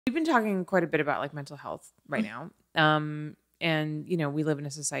We've been talking quite a bit about like mental health right now. And, you know, we live in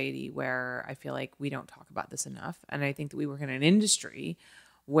a society where I feel like we don't talk about this enough. And I think that we work in an industry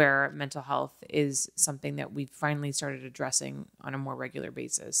where mental health is something that we've finally started addressing on a more regular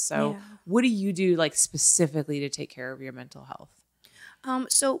basis. So what do you do like specifically to take care of your mental health?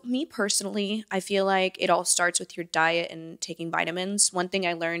 So me personally, I feel like it all starts with your diet and taking vitamins. One thing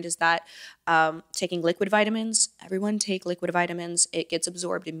I learned is that taking liquid vitamins, everyone take liquid vitamins. It gets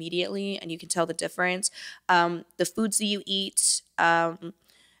absorbed immediately and you can tell the difference. The foods that you eat,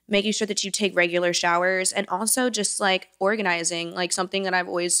 making sure that you take regular showers, and also just like organizing. Like something that I've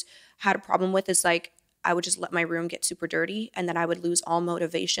always had a problem with is like I would just let my room get super dirty and then I would lose all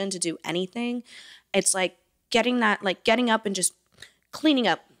motivation to do anything. It's like getting up and just cleaning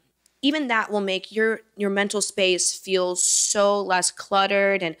up, even that will make your mental space feel so less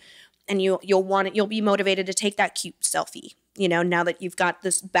cluttered, and you'll be motivated to take that cute selfie, you know, now that you've got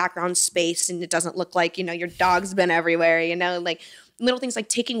this background space and it doesn't look like, you know, your dog's been everywhere, you know, like little things like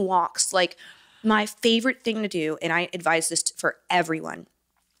taking walks. Like my favorite thing to do, and I advise this for everyone,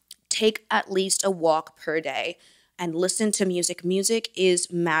 take at least a walk per day and listen to music. Music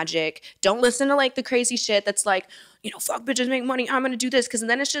is magic. Don't listen to like the crazy shit that's like, you know, fuck bitches make money, I'm gonna do this, because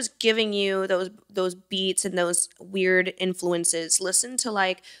then it's just giving you those beats and those weird influences. Listen to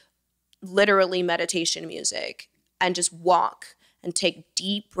like literally meditation music and just walk and take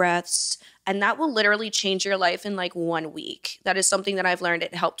deep breaths, and that will literally change your life in like 1 week. That is something that I've learned.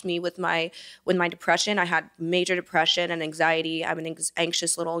 It helped me with my depression. I had major depression and anxiety. I'm an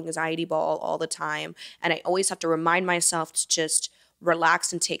anxious little anxiety ball all the time, and I always have to remind myself to just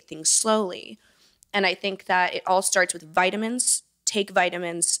relax and take things slowly. And I think that it all starts with vitamins. Take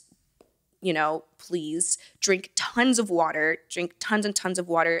vitamins, you know, please. Drink tons of water. Drink tons and tons of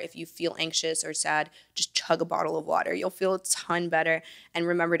water. If you feel anxious or sad, just chug a bottle of water. You'll feel a ton better. And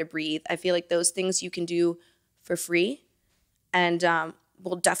remember to breathe. I feel like those things you can do for free and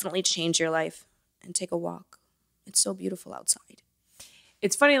will definitely change your life. And take a walk. It's so beautiful outside.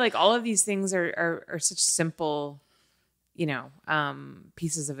 It's funny, like all of these things are such simple, you know,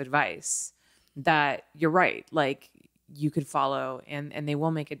 pieces of advice that you're right. Like you could follow and they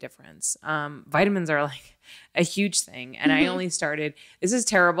will make a difference. Vitamins are like a huge thing. And I only started, this is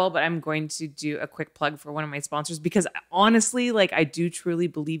terrible, but I'm going to do a quick plug for one of my sponsors because honestly, like I do truly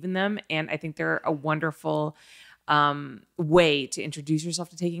believe in them. And I think they're a wonderful way to introduce yourself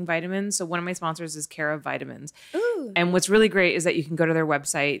to taking vitamins. So one of my sponsors is Care of Vitamins. Ooh. And what's really great is that you can go to their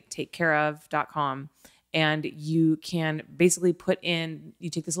website, takecareof.com, and you can basically you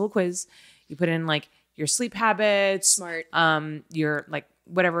take this little quiz, you put in like your sleep habits, Smart. Your like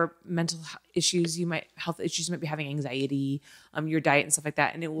whatever health issues you might be having, anxiety, your diet and stuff like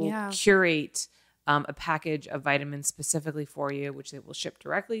that. And it will curate a package of vitamins specifically for you, which they will ship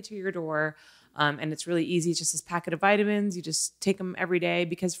directly to your door. And it's really easy. It's just this packet of vitamins. You just take them every day.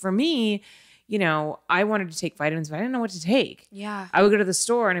 Because for me, you know, I wanted to take vitamins, but I didn't know what to take. Yeah. I would go to the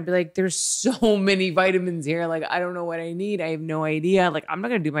store and I'd be like, there's so many vitamins here. Like, I don't know what I need. I have no idea. Like, I'm not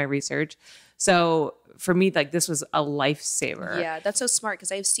going to do my research. So for me, like this was a lifesaver. Yeah, that's so smart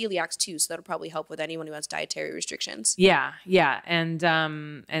because I have celiacs too. So that'll probably help with anyone who has dietary restrictions. Yeah. Yeah. And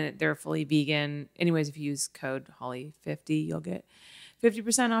they're fully vegan. Anyways, if you use code Holly50, you'll get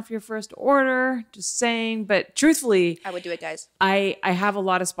 50% off your first order, just saying. But truthfully, I would do it, guys. I have a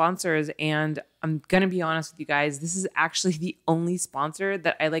lot of sponsors and I'm going to be honest with you guys. This is actually the only sponsor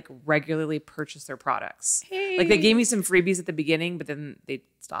that I like regularly purchase their products. Hey. Like they gave me some freebies at the beginning, but then they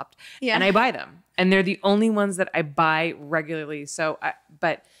stopped and I buy them and they're the only ones that I buy regularly. So,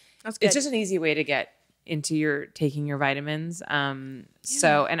 it's just an easy way to get into taking your vitamins.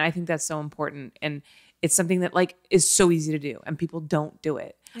 So, and I think that's so important. And it's something that like is so easy to do and people don't do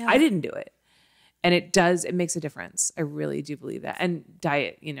it. Yeah. I didn't do it. And it makes a difference. I really do believe that. And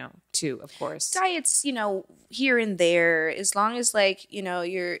diet, you know, too, of course. Diets, you know, here and there, as long as like, you know,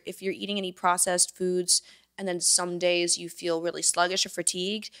 if you're eating any processed foods and then some days you feel really sluggish or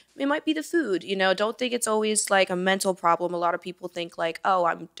fatigued, it might be the food, you know. Don't think it's always like a mental problem. A lot of people think like, oh,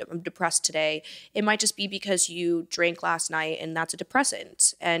 I'm depressed today. It might just be because you drank last night and that's a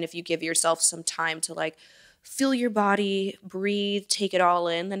depressant. And if you give yourself some time to like feel your body, breathe, take it all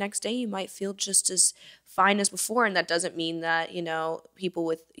in, the next day you might feel just as fine as before. And that doesn't mean that, you know, people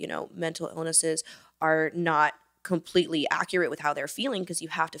with, you know, mental illnesses are not completely accurate with how they're feeling, because you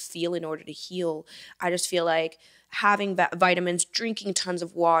have to feel in order to heal. I just feel like having vitamins, drinking tons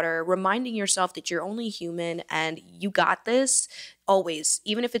of water, reminding yourself that you're only human and you got this always,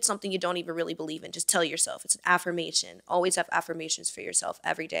 even if it's something you don't even really believe in, just tell yourself it's an affirmation. Always have affirmations for yourself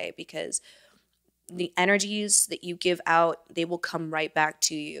every day, because the energies that you give out, they will come right back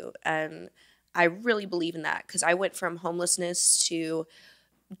to you. And I really believe in that, because I went from homelessness to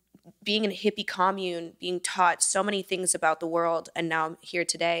being in a hippie commune, being taught so many things about the world, and now I'm here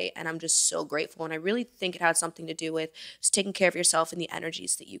today, and I'm just so grateful. And I really think it has something to do with just taking care of yourself and the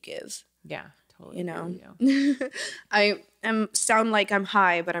energies that you give. Yeah, totally. You know, agree with you. I am sound like I'm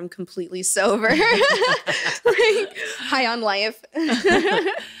high, but I'm completely sober, like, high on life.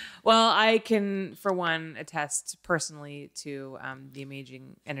 Well, I can, for one, attest personally to the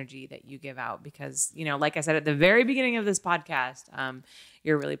amazing energy that you give out, because, you know, like I said at the very beginning of this podcast,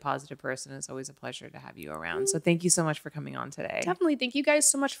 you're a really positive person. It's always a pleasure to have you around. So thank you so much for coming on today. Definitely. Thank you guys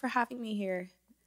so much for having me here.